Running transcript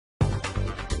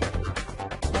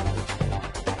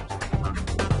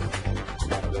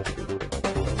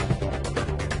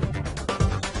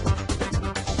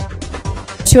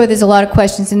sure there's a lot of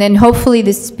questions, and then hopefully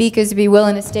the speakers will be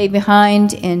willing to stay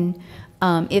behind, and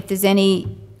if there's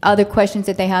any other questions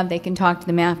that they have, they can talk to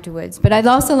them afterwards. But I'd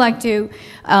also like to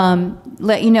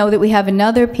let you know that we have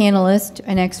another panelist,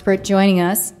 an expert joining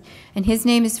us, and his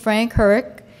name is Frank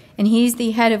Herrick, and he's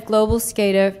the head of Global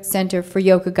SCADA Center for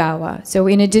Yokogawa. So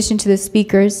in addition to the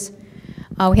speakers,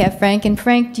 we have Frank. And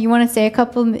Frank, do you want to say a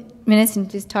couple minutes and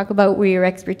just talk about where your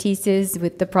expertise is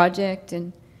with the project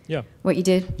and what you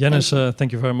did? Janice,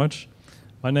 thank you very much.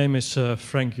 My name is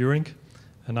Frank Uring,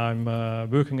 and I'm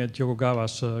working at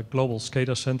Yokogawa's Global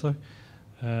SCADA Center.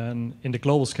 And in the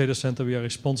Global SCADA Center, we are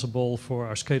responsible for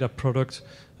our SCADA product,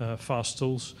 fast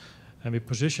tools, and we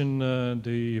position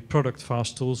the product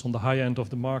fast tools on the high end of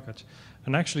the market.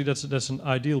 And actually, that's an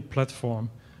ideal platform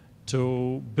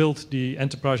to build the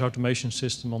enterprise automation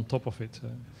system on top of it.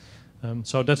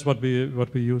 So that's what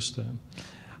we used.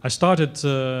 I started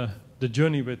the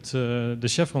journey with the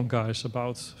Chevron guys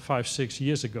about 5-6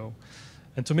 years ago.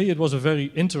 And to me, it was a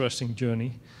very interesting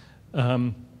journey.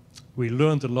 We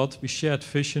learned a lot, we shared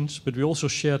visions, but we also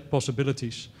shared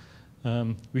possibilities.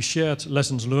 We shared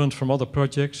lessons learned from other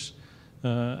projects,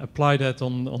 applied that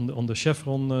on the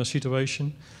Chevron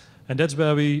situation. And that's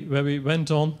where we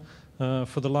went on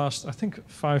for the last, I think,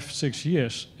 5-6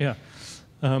 years,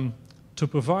 to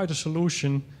provide a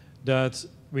solution that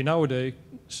we nowadays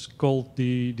call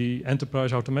the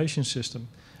enterprise automation system.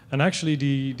 And actually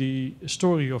the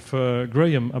story of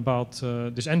Graham about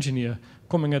this engineer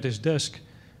coming at his desk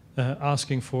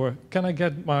asking for, can I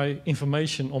get my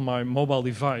information on my mobile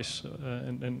device?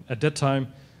 And at that time,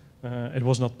 it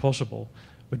was not possible.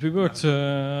 But we worked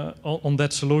on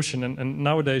that solution, and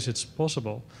nowadays it's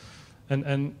possible.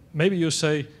 And maybe you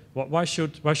say, well, why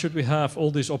should we have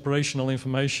all this operational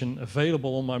information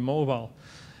available on my mobile?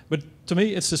 But to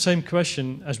me, it's the same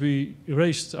question as we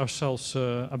raised ourselves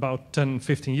about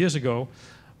 10-15 years ago.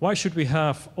 Why should we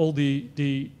have all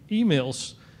the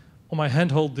emails on my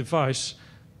handheld device?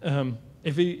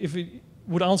 If we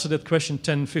would answer that question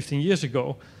 10-15 years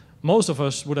ago, most of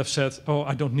us would have said, oh,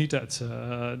 I don't need that.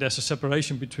 There's a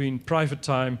separation between private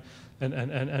time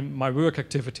and my work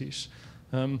activities.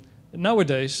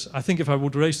 Nowadays, I think if I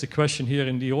would raise the question here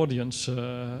in the audience,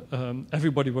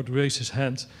 everybody would raise his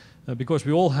hand because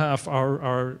we all have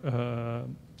our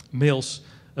mails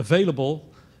available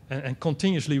and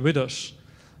continuously with us.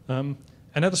 And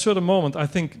at a certain moment, I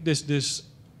think this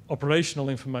operational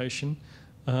information,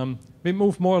 we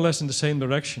move more or less in the same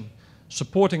direction,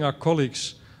 supporting our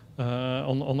colleagues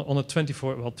on a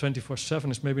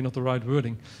 24/7 is maybe not the right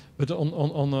wording, but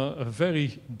on a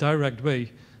very direct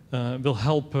way will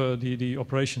help the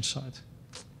operations side.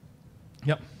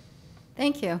 Yeah.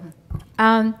 Thank you.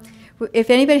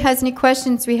 If anybody has any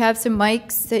questions, we have some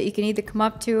mics that you can either come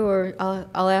up to, or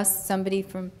I'll ask somebody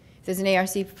from, if there's an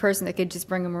ARC person that could just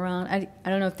bring them around. I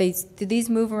don't know if do these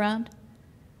move around?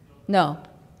 No.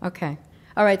 Okay.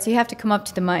 All right, so you have to come up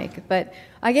to the mic. But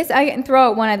I guess I can throw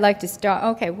out one I'd like to start.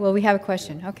 Okay, well, we have a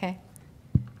question. Okay.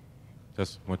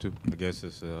 Just want to, I guess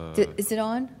it's... Is it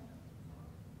on?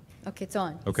 Okay, it's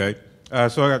on. Okay.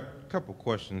 So I got a couple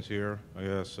questions here, I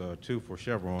guess two for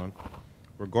Chevron.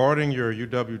 Regarding your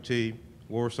UWT,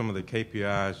 what were some of the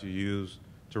KPIs you used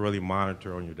to really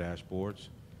monitor on your dashboards?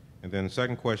 And then the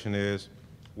second question is,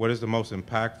 what is the most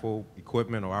impactful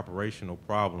equipment or operational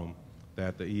problem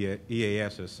that the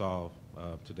EAS has solved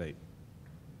to date?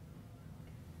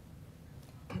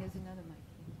 There's another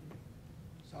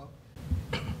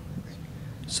mic.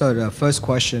 So the first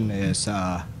question is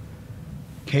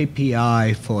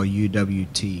KPI for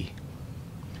UWT.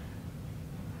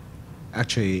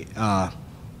 Actually,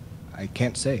 I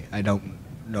can't say. I don't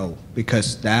know,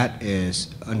 because that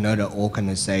is another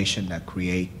organization that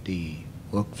create the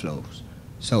workflows.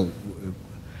 So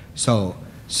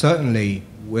certainly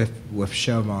with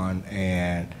Chevron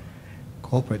and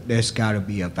corporate, there's got to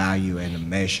be a value and a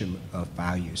measurement of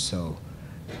value. So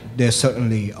there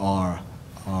certainly are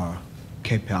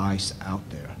KPIs out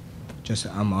there. Just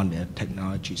I'm on the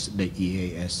technologies, the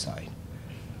EAS side.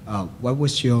 What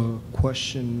was your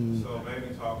question? So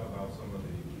maybe talk about some of the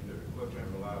either equipment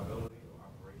reliability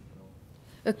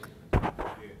or operational.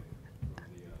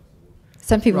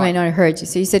 Some people might not have heard you.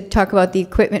 So you said talk about the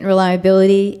equipment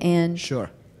reliability and sure,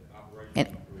 and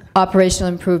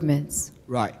operational improvements.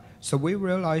 Right. So we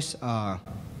realized,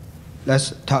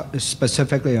 let's talk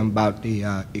specifically about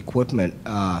the equipment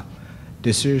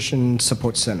decision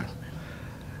support center.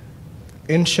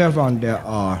 In Chevron, there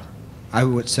are, I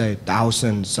would say,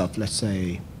 thousands of, let's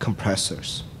say,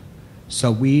 compressors.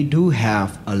 So we do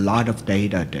have a lot of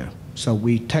data there. So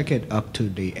we take it up to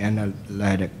the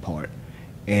analytic part.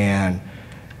 And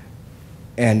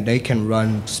and they can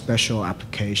run special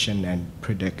application and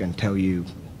predict and tell you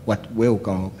what will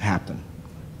going to happen,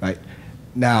 right?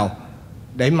 Now,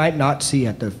 they might not see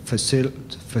at the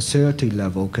facility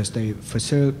level because the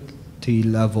facility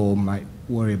level might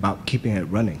worry about keeping it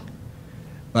running.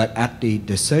 But at the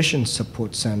decision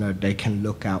support center, they can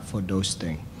look out for those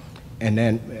things.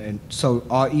 And so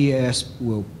our EAS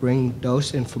will bring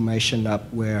those information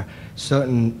up where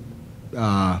certain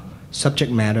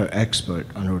subject matter expert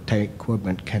on rotating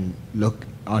equipment can look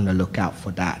on the lookout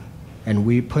for that. And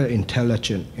we put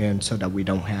intelligent in so that we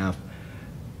don't have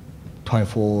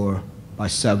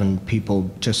 24/7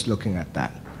 people just looking at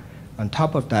that. On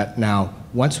top of that, now,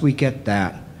 once we get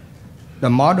that, the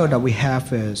model that we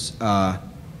have is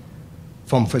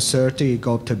from facility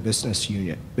go to business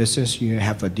unit. Business unit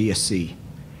have a DSC.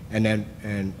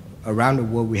 And around the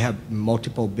world, we have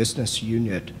multiple business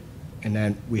unit. And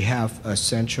then we have a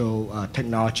central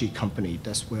technology company.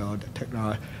 That's where all the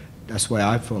technology, that's where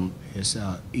I'm from, is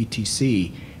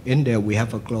ETC. In there, we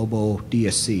have a global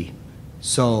DSC.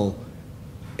 So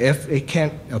if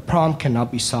a problem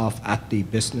cannot be solved at the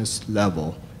business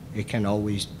level, it can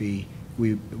always be,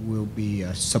 we will be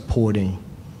supporting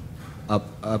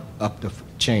up the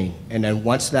chain. And then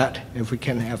once that, if we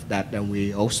can have that, then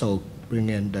we also bring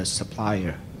in the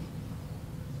supplier.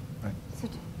 Right. So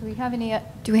do we have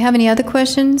any other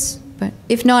questions? But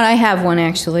if not, I have one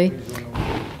actually.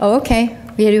 Oh, okay.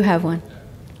 We do have one.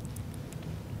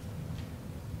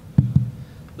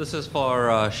 This is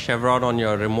for Chevron on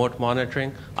your remote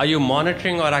monitoring. Are you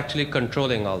monitoring or actually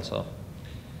controlling also?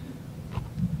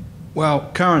 Well,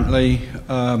 currently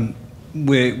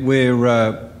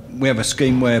we have a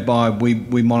scheme whereby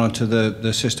we monitor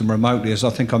the system remotely. As I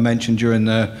think I mentioned during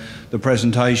the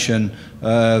presentation,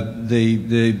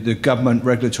 the government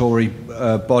regulatory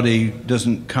body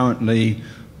doesn't currently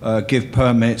give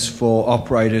permits for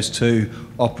operators to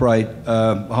operate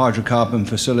hydrocarbon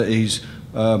facilities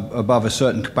above a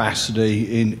certain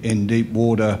capacity in deep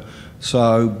water.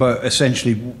 So, but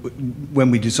essentially,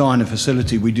 when we design a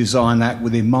facility, we design that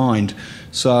with in mind.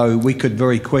 So we could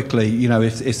very quickly, you know,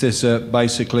 if there's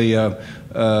basically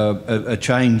a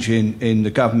change in the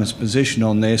government's position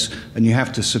on this, and you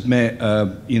have to submit,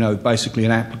 you know, basically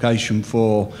an application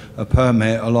for a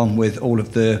permit along with all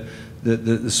of the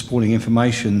supporting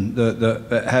information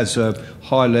that has a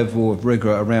high level of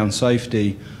rigor around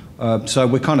safety. So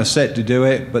we're kind of set to do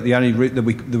it, but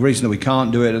the reason that we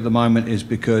can't do it at the moment is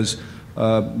because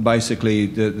basically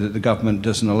the government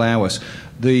doesn't allow us.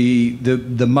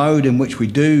 The mode in which we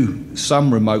do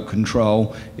some remote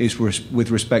control is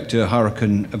with respect to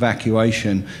hurricane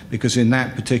evacuation, because in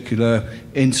that particular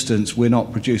instance we're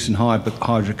not producing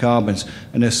hydrocarbons,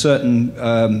 and there's certain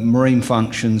marine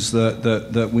functions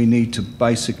that we need to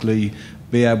basically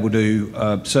be able to,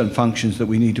 certain functions that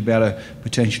we need to be able to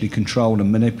potentially control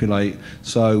and manipulate.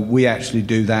 So we actually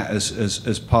do that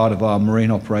as part of our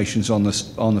marine operations on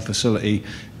the facility,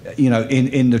 you know,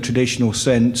 in the traditional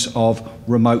sense of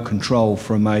remote control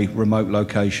from a remote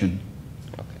location.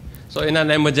 Okay. So in an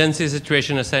emergency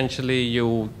situation, essentially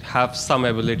you have some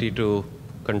ability to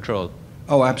control.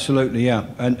 Oh, absolutely, yeah.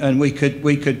 And we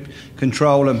could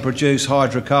control and produce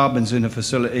hydrocarbons in a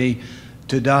facility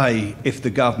today if the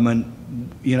government,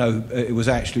 you know, it was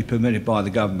actually permitted by the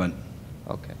government.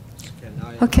 Okay.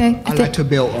 Okay. I'd like to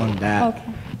build on that.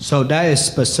 Okay. So that is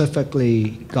specifically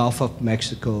Gulf of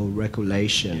Mexico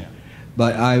regulation, yeah.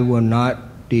 But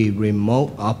the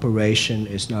remote operation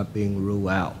is not being ruled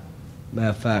out. Matter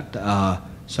of fact,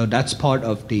 so that's part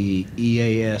of the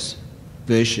EAS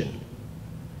vision.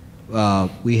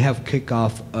 We have kicked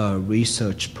off a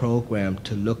research program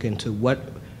to look into what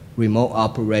remote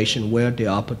operation, where the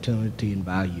opportunity and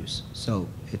values. So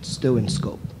it's still in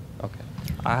scope. Okay.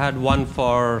 I had one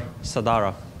for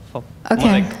Sadara.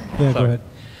 Okay. Mike. Yeah, go ahead.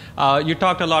 You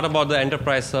talked a lot about the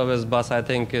enterprise service bus. I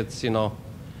think it's, you know,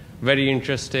 very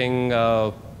interesting.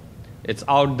 It's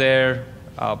out there.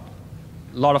 A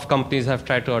lot of companies have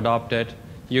tried to adopt it.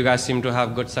 You guys seem to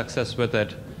have good success with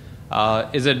it.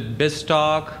 Is it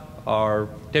BizTalk or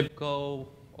TIBCO,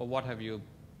 or what have you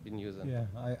been using? Yeah,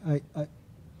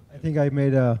 I think I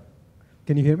made a.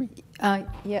 Can you hear me?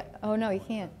 Yeah. Oh no, you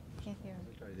can't. Can't hear him.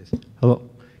 Try this. Hello.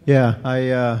 Yeah,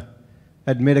 I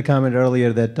had made a comment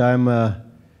earlier that I'm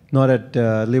not at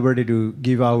liberty to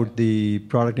give out the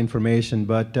product information,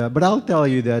 but I'll tell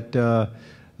you that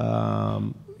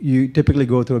you typically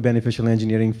go through a beneficial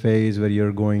engineering phase where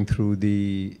you're going through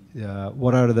the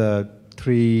what are the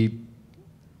three,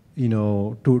 you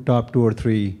know, top two or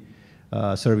three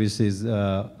services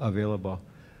available.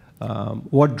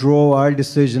 What drove our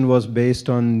decision was based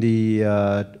on the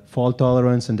fault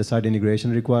tolerance and the site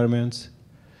integration requirements.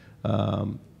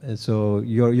 And so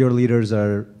your leaders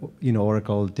are, you know,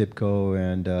 Oracle, TIBCO,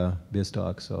 and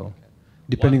BizTalk. So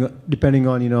depending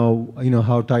on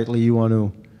how tightly you want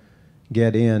to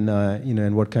get in,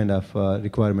 and what kind of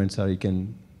requirements are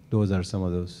those are some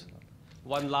of those.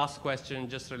 One last question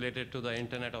just related to the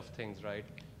Internet of Things, right?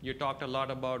 You talked a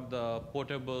lot about the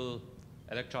portable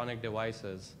electronic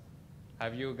devices.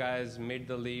 Have you guys made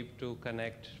the leap to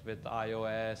connect with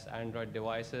iOS, Android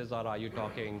devices, or are you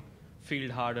talking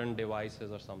field-hardened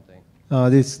devices or something? Not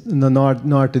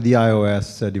to the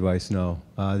iOS device, no.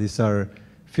 These are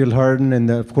field-hardened, and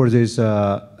of course there's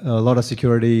a lot of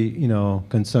security,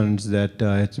 concerns that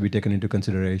have to be taken into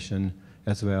consideration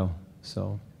as well.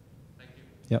 So, thank you.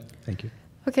 Yep, thank you.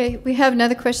 Okay, we have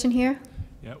another question here.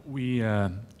 Yeah, we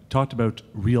talked about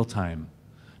real-time.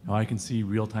 Now I can see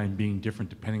real-time being different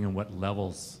depending on what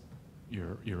levels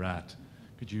you're at.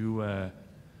 Could you,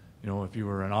 if you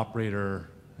were an operator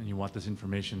and you want this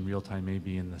information real-time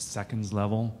maybe in the seconds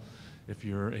level, if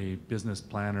you're a business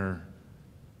planner,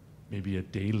 maybe a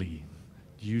daily,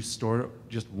 do you store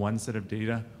just one set of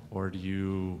data, or do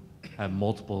you have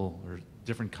multiple or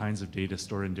different kinds of data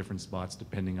stored in different spots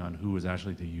depending on who is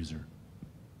actually the user?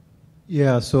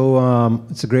 Yeah, so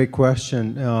it's a great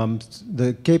question.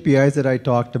 The KPIs that I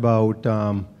talked about,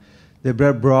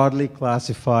 they're broadly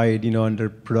classified, under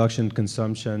production,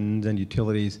 consumption, and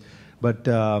utilities, but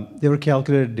they were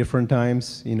calculated at different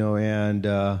times, and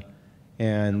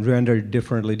rendered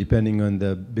differently depending on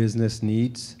the business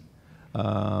needs.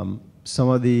 Some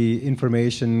of the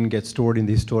information gets stored in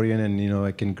the historian, and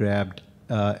it can grab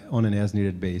on an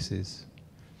as-needed basis.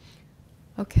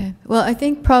 Okay. Well, I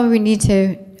think probably we need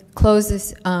to close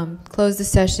the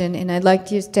session, and I'd like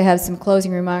just to have some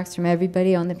closing remarks from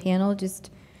everybody on the panel,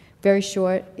 just very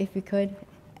short, if we could,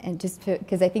 and just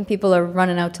because I think people are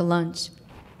running out to lunch.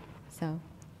 So,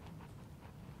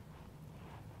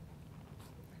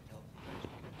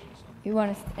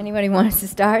 anybody want us to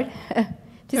start?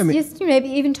 Just maybe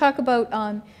even talk about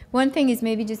one thing is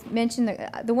maybe just mention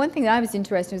the one thing that I was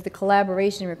interested in was the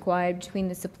collaboration required between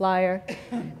the supplier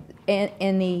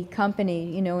and the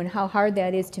company, and how hard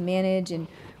that is to manage and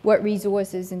what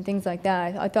resources and things like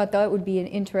that. I thought that would be an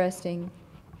interesting,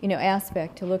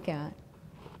 aspect to look at.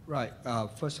 Right.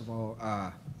 First of all,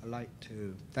 I'd like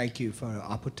to thank you for the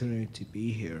opportunity to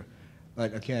be here.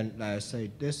 But again, like I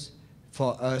say, this,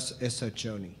 for us, is a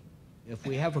journey. If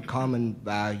we have a common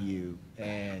value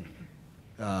and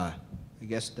I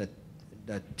guess the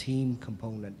team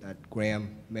component that Graham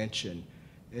mentioned,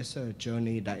 it's a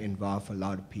journey that involves a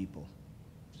lot of people.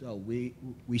 So we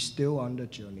still on the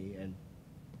journey, and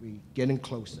we're getting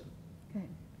closer. Good.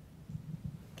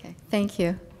 Okay, thank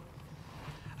you.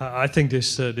 I think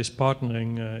this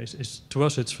partnering is to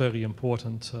us it's very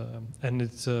important, and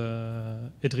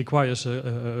it requires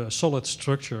a solid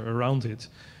structure around it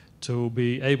to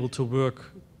be able to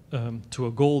work to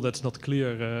a goal that's not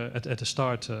clear at the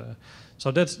start.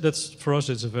 So that's for us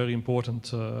it's a very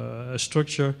important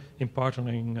structure in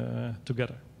partnering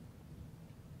together.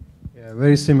 Yeah,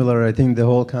 very similar. I think the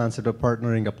whole concept of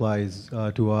partnering applies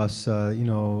to us.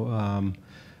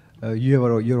 You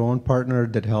have your own partner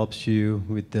that helps you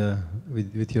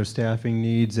with your staffing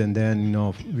needs, and then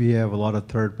we have a lot of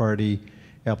third-party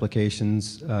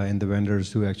applications and the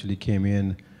vendors who actually came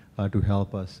in to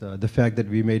help us. The fact that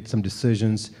we made some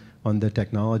decisions on the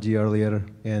technology earlier,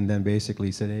 and then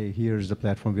basically said, hey, here's the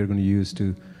platform we're going to use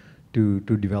to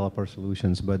develop our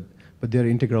solutions. But they're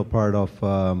an integral part of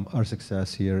our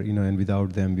success here, and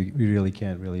without them, we really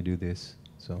can't really do this.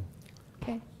 So.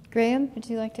 Okay, Graham, would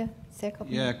you like to say a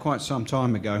couple? Yeah, quite some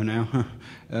time ago now.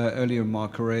 Earlier in my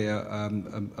career,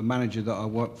 a manager that I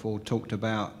worked for talked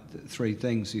about three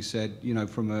things. He said,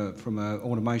 from a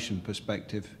automation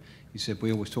perspective, he said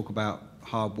we always talk about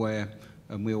hardware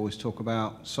and we always talk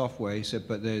about software. He said,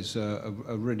 but there's a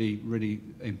really, really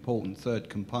important third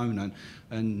component,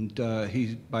 and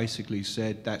he basically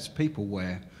said that's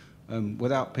peopleware.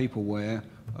 Without peopleware,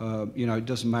 it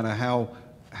doesn't matter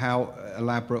how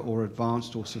elaborate or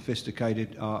advanced or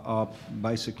sophisticated are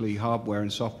basically hardware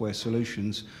and software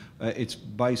solutions. It's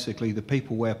basically the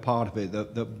peopleware part of it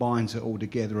that binds it all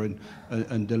together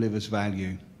and delivers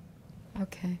value.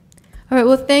 Okay. All right,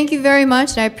 well, thank you very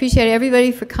much, and I appreciate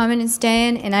everybody for coming and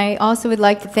staying, and I also would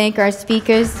like to thank our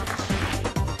speakers.